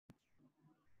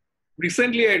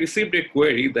Recently, I received a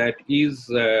query that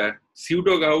is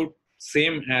pseudo-gout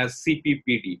same as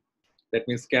CPPD, that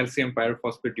means calcium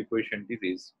pyrophosphate deposition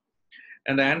disease.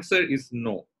 And the answer is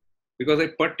no, because a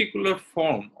particular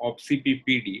form of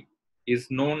CPPD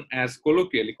is known as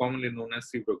colloquially, commonly known as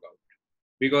pseudo-gout.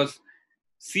 Because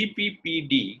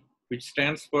CPPD, which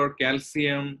stands for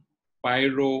calcium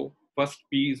pyro, first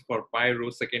P is for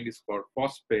pyro, second is for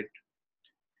phosphate,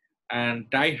 and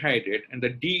dihydrate, and the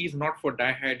D is not for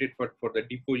dihydrate but for the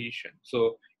deposition.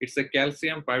 So it's a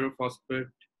calcium pyrophosphate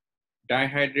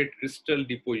dihydrate crystal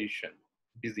deposition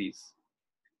disease.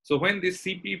 So when this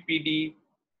CPPD,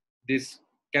 this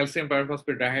calcium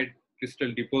pyrophosphate dihydrate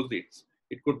crystal deposits,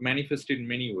 it could manifest in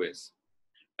many ways.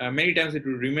 Many times it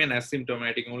will remain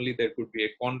asymptomatic, only there could be a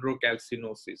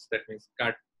chondrocalcinosis, that means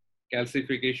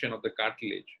calcification of the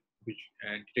cartilage, which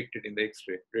detected in the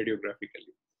X-ray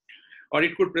radiographically. Or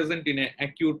it could present in an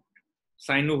acute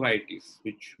synovitis,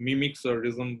 which mimics or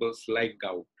resembles like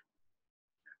gout.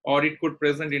 Or it could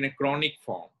present in a chronic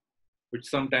form, which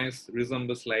sometimes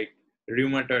resembles like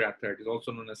rheumatoid arthritis,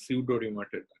 also known as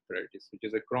pseudo-rheumatoid arthritis, which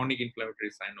is a chronic inflammatory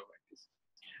synovitis.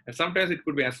 And sometimes it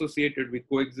could be associated with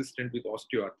coexistent with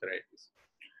osteoarthritis.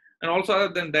 And also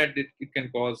other than that, it can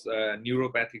cause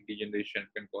neuropathic degeneration,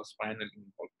 can cause spinal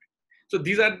involvement. So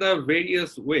these are the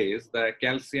various ways the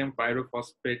calcium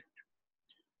pyrophosphate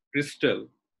crystal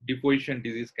deposition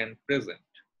disease can present.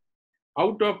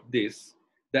 Out of this,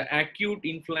 the acute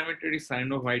inflammatory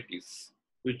synovitis,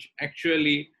 which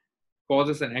actually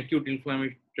causes an acute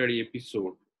inflammatory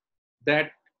episode,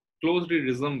 that closely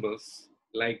resembles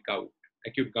like gout,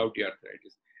 acute gouty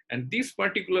arthritis. And this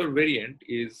particular variant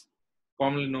is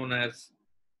commonly known as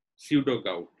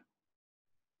pseudo-gout.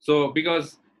 So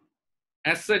because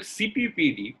as such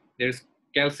CPPD, there's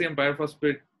calcium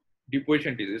pyrophosphate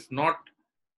deposition disease, not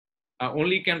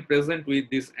only can present with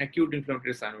this acute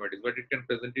inflammatory synovitis, but it can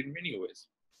present in many ways.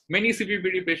 Many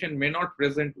CPPD patients may not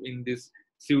present in this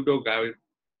pseudo-gout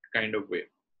kind of way.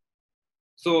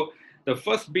 So the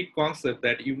first big concept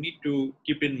that you need to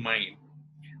keep in mind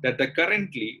that the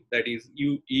currently, that is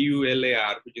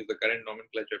EULAR, which is the current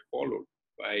nomenclature followed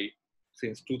by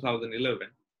since 2011,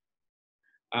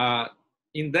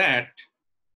 in that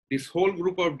this whole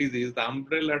group of disease, the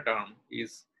umbrella term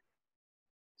is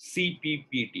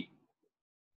CPPD.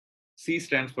 C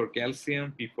stands for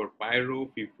calcium, P for pyro,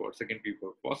 P for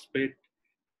phosphate,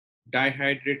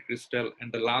 dihydrate crystal,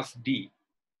 and the last D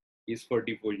is for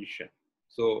deposition.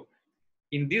 So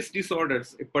in these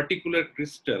disorders, a particular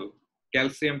crystal,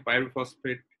 calcium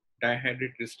pyrophosphate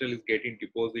dihydrate crystal, is getting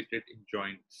deposited in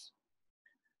joints.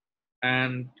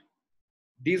 And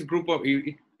this group of,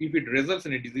 if it results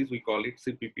in a disease, we call it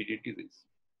CPPD disease.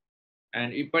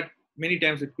 And but many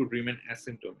times it could remain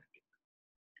asymptomatic.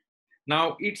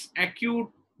 Now, its acute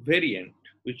variant,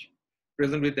 which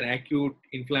present with an acute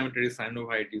inflammatory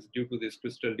synovitis due to this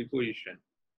crystal deposition,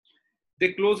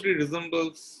 they closely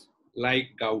resembles like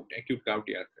gout, acute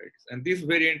gouty arthritis. And this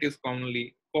variant is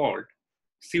commonly called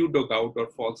pseudo-gout or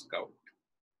false gout.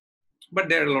 But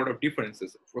there are a lot of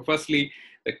differences. Firstly,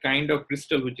 the kind of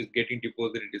crystal which is getting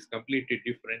deposited is completely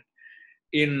different.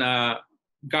 In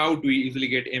gout, we usually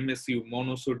get MSU,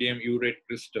 monosodium urate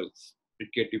crystals,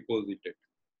 which get deposited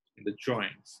in the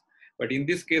joints. But in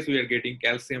this case, we are getting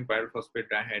calcium pyrophosphate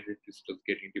dihydrate crystals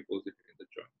getting deposited in the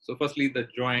joint. So firstly, the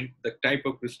joint, the type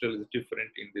of crystal is different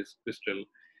in this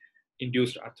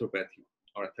crystal-induced arthropathy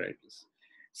or arthritis.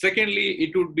 Secondly,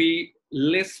 it would be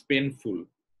less painful,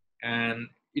 and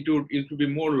it would be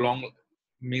more long,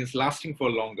 means lasting for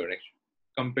longer actually,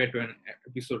 compared to an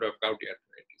episode of gouty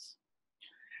arthritis.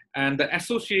 And the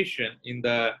association in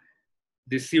the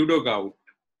pseudo-gout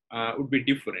would be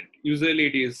different. Usually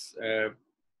it is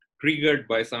triggered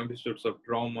by some episodes of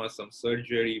trauma, some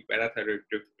surgery,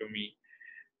 parathyroidectomy,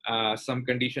 some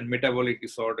condition, metabolic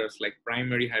disorders like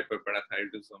primary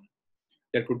hyperparathyroidism.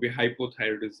 There could be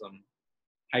hypothyroidism,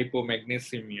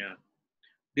 hypomagnesemia.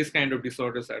 These kind of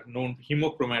disorders are known,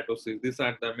 hemochromatosis. These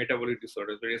are the metabolic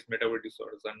disorders. Various metabolic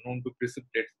disorders are known to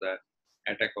precipitate the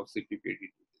attack of CPPD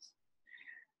disease.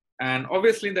 And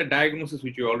obviously in the diagnosis,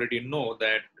 which you already know,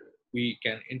 that we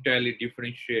can entirely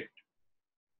differentiate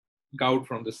gout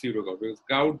from the pseudo-gout. Because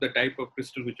gout, the type of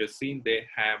crystal which are seen, they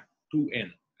have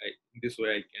 2N. In this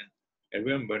way I can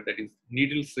remember, that is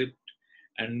needle-sipped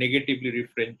and negatively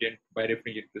refringent,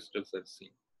 birefringent crystals are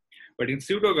seen. But in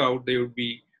pseudo-gout, they would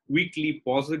be weakly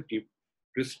positive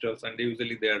crystals, and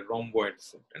usually they are rhomboid,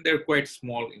 and they're quite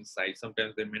small in size.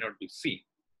 Sometimes they may not be seen.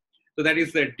 So that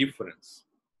is the difference.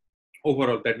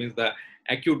 Overall, that means the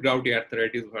acute gouty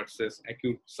arthritis versus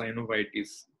acute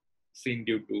synovitis seen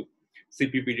due to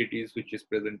CPPD, which is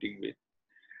presenting with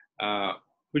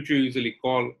which we usually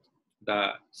call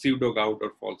the pseudo-gout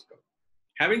or false gout.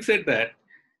 Having said that,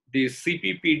 the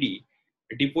CPPD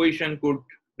deposition could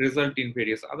result in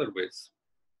various other ways.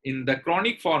 In the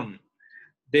chronic form,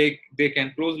 they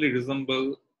can closely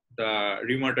resemble the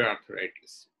rheumatoid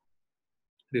arthritis.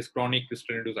 This chronic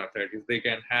crystal-induced arthritis, they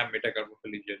can have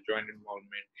metacarpophalangeal joint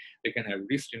involvement, they can have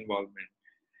wrist involvement,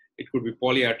 it could be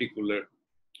polyarticular,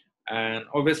 and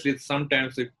obviously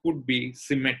sometimes it could be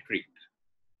symmetric,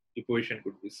 deposition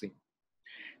could be seen.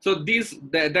 So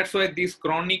that's why this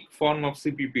chronic form of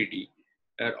CPPD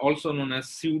are also known as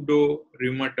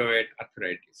pseudo-rheumatoid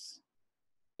arthritis.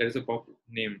 That is a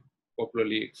name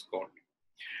popularly it's called.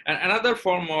 And another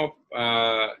form of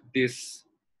this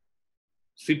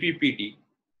CPPD,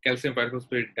 calcium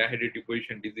pyrophosphate dihydride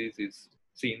deposition disease, is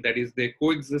seen, that is they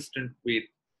coexistent with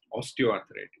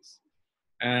osteoarthritis.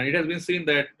 And it has been seen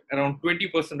that around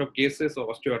 20% of cases of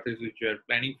osteoarthritis which are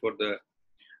planning for the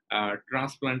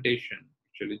transplantation,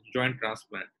 actually joint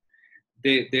transplant,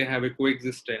 they have a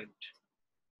coexistent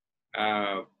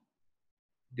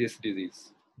this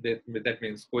disease. That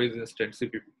means coexistent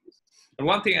CPPDs. And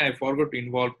one thing I forgot to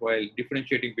involve while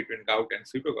differentiating between gout and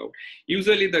pseudo-gout,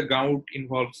 usually the gout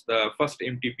involves the first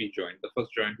MTP joint, the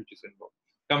first joint which is involved.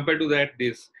 Compared to that,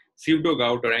 this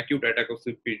pseudo-gout or acute attack of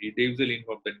CPPD, they usually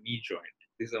involve the knee joint.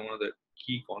 These are one of the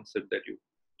key concepts that you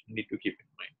need to keep in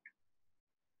mind.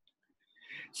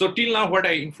 So till now, what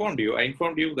I informed you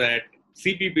that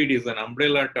CPPD is an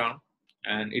umbrella term,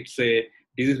 and it's a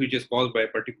disease which is caused by a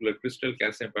particular crystal,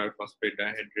 calcium pyrophosphate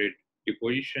dihydride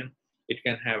deposition. It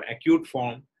can have acute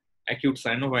form, acute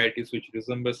synovitis, which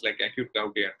resembles like acute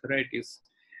gouty arthritis,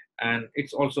 and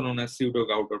it's also known as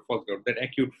pseudo-gout or false gout, that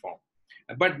acute form.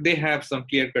 But they have some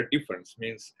clear-cut difference.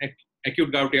 Means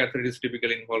acute gouty arthritis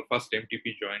typically involve first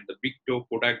MTP joint, the big toe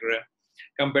podagra.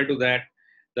 Compared to that,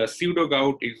 the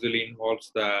pseudo-gout usually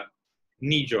involves the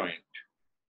knee joint.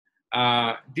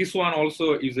 This one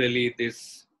also usually,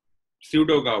 this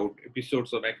pseudo-gout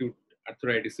episodes of acute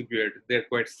arthritis, they're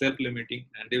quite self-limiting,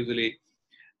 and they usually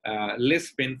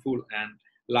less painful and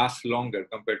last longer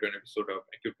compared to an episode of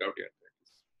acute gouty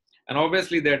arthritis. And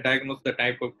obviously they're diagnosed the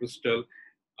type of crystal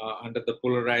under the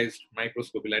polarized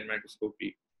microscopy, light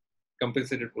microscopy,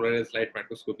 compensated polarized light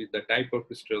microscopy. The type of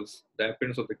crystals, the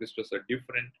appearance of the crystals are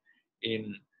different.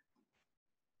 In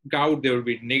gout, there will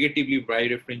be negatively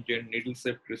birefringent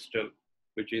needle-shaped crystal,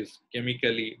 which is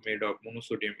chemically made of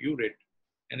monosodium urate.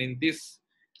 And in this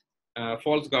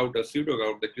false gout or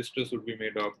pseudo-gout, the crystals would be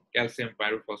made of calcium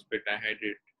pyrophosphate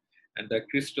dihydride, and the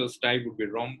crystals type would be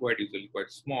rhomboid, usually quite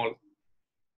small,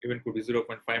 even could be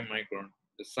 0.5 micron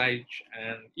the size,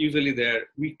 and usually they are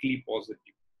weakly positive.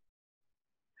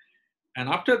 And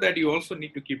after that, you also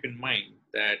need to keep in mind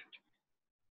that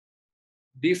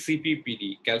this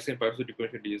CPPD, calcium pyrophosphate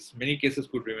deposition disease, many cases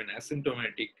could remain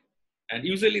asymptomatic. And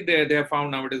usually they have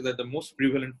found nowadays that the most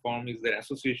prevalent form is their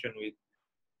association with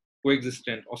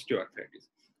coexistent osteoarthritis.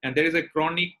 And there is a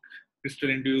chronic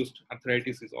crystal-induced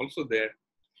arthritis is also there,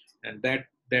 and that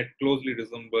closely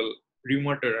resemble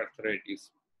rheumatoid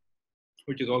arthritis,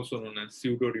 which is also known as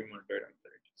pseudo-rheumatoid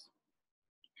arthritis.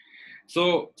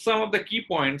 So some of the key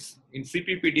points in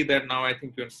CPPD that now I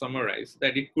think you can summarize,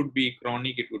 that it could be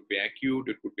chronic, it could be acute,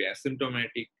 it could be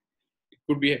asymptomatic, it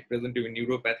could be present in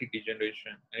neuropathic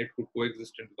degeneration, and it could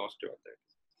coexist with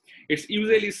osteoarthritis. It's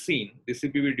usually seen, the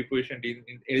CPPD deposition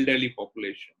in elderly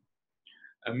population.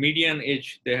 A median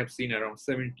age they have seen around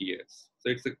 70 years. So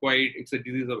it's a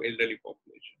disease of elderly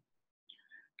population.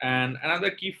 And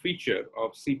another key feature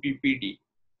of CPPD,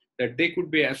 that they could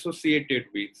be associated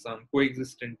with some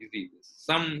coexistent diseases.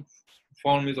 Some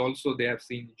form is also they have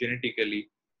seen genetic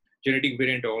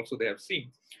variant also they have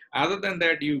seen. Other than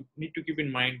that, you need to keep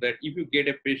in mind that if you get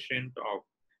a patient of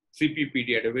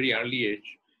CPPD at a very early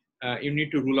age, you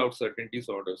need to rule out certain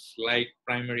disorders like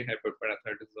primary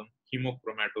hyperparathyroidism,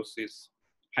 hemochromatosis,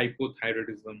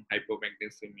 hypothyroidism,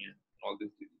 hypomagnesemia, all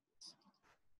these diseases.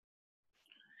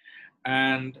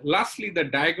 And lastly, the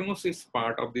diagnosis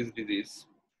part of this disease.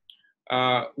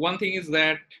 One thing is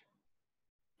that,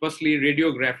 firstly,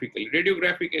 radiographically,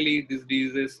 this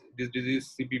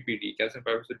disease CPPD, calcium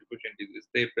pyrophosphate deposition disease,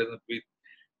 they present with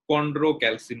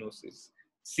chondrocalcinosis,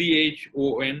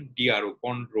 CHONDRO,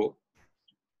 chondro,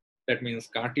 that means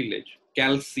cartilage,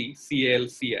 calci,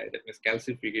 CALCI, that means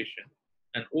calcification,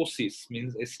 and osis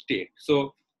means a state.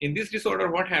 So in this disorder,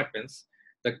 what happens?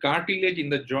 The cartilage in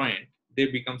the joint, they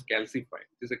becomes calcified.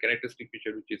 This is a characteristic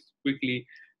feature which is quickly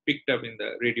picked up in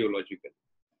the radiological.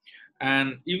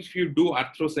 And if you do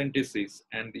arthrocentesis,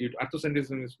 and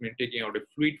arthrocentesis is mean taking out a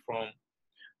fluid from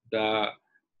the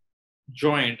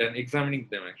joint and examining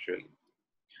them actually,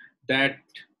 that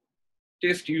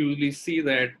test, you usually see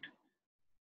that,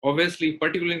 obviously,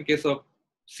 particularly in case of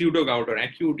pseudo-gout or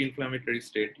acute inflammatory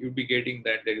state, you'll be getting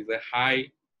that there is a high,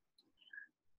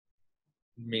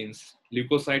 means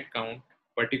leukocyte count,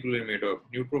 particularly made of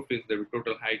neutrophils. The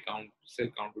total high count, cell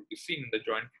count would be seen in the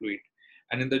joint fluid.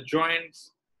 And in the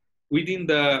joints, within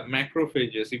the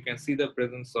macrophages, you can see the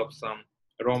presence of some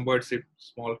rhomboid shaped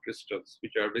small crystals,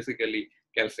 which are basically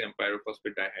calcium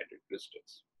pyrophosphate dihydrate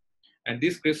crystals. And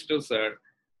these crystals are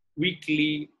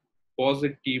weakly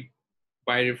positive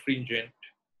birefringent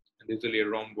and usually a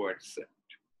rhomboid set.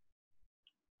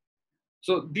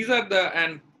 So these are the,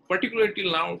 and particularly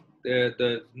till now,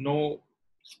 there's no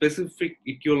specific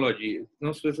etiology,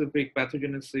 no specific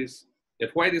pathogenesis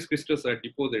that why these crystals are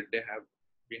deposited, they have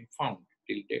been found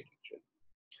till date actually.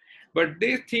 But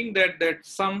they think that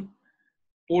some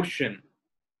portion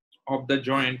of the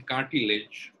joint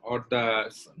cartilage or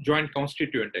the joint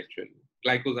constituent actually,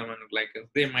 glycosaminoglycans,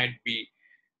 they might be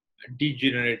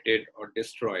degenerated or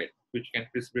destroyed, which can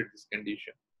precipitate this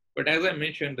condition. But as I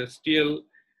mentioned, there's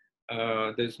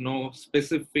no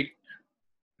specific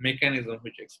mechanism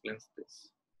which explains this.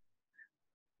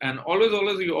 And always,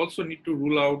 you also need to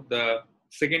rule out the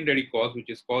secondary cause which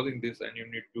is causing this, and you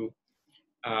need to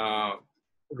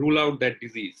rule out that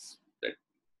disease. That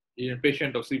in a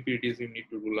patient of CPPDs, you need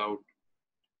to rule out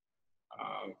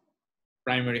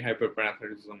primary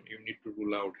hyperparathyroidism, you need to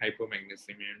rule out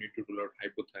hypomagnesemia, you need to rule out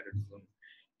hypothyroidism,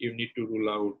 you need to rule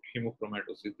out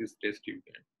hemochromatosis. This test you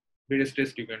can, various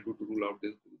tests you can do to rule out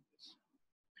this disease.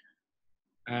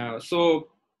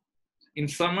 So in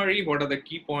summary, what are the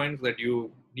key points that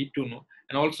you need to know?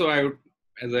 And also I would,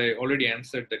 as I already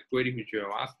answered that query which you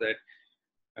have asked, that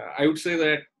I would say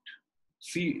that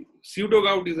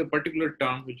pseudo-gout is a particular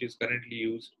term which is currently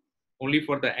used only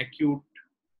for the acute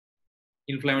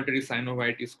inflammatory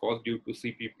synovitis caused due to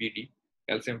CPPD,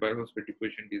 calcium pyrophosphate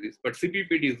deposition disease. But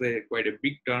CPPD is quite a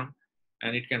big term,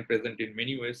 and it can present in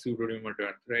many ways. Pseudo-Rheumatoid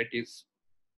arthritis,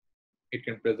 it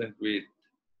can present with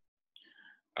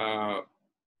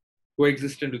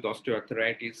coexistent with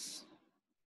osteoarthritis.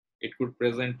 It could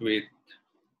present with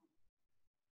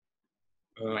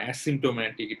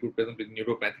asymptomatic. It could present with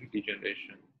neuropathic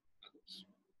degeneration.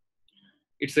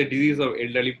 It's a disease of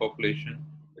elderly population.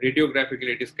 Radiographically,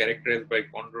 it is characterized by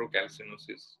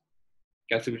chondrocalcinosis,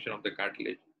 calcification of the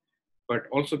cartilage. But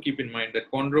also keep in mind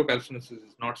that chondrocalcinosis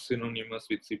is not synonymous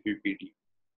with CPPD.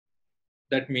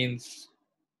 That means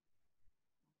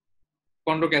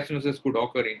chondrocalcinosis could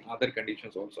occur in other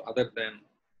conditions also, other than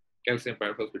calcium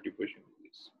pyrophosphate deposition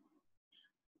disease.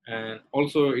 And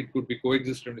also it could be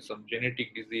coexistent with some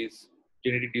genetic disease.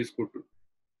 Genetic disease could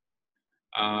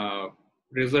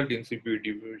result in CPPD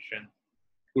deposition.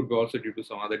 Could be also due to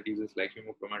some other diseases like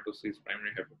hemochromatosis,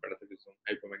 primary hyperparathyroidism,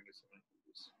 hypomagnesemia.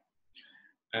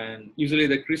 And usually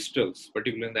the crystals,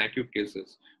 particularly in the acute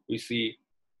cases, we see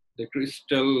the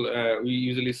crystal, we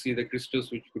usually see the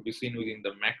crystals which could be seen within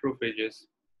the macrophages.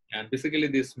 And basically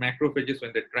these macrophages,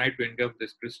 when they try to engulf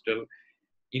this crystal,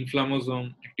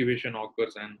 inflammasome activation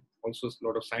occurs, and also a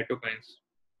lot of cytokines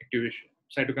activation.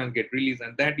 Cytokines get released,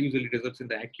 and that usually results in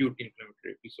the acute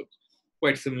inflammatory episodes,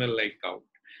 quite similar like gout.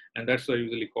 And that's why I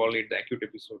usually call it the acute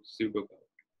episode pseudo-gout.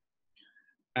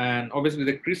 And obviously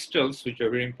the crystals, which are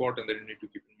very important that you need to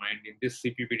keep in mind, in this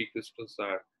CPPD crystals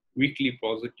are weakly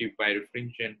positive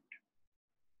birefringent,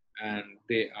 and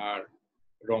they are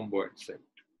rhomboid shaped.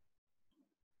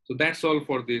 So that's all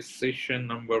for this session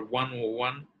number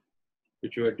 101,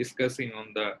 which we are discussing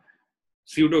on the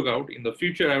pseudo-gout. In the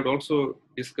future, I would also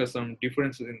discuss some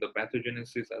differences in the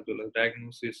pathogenesis as well as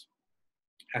diagnosis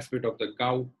aspect of the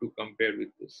gout to compare with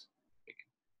this.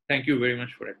 Thank you very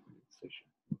much for attending.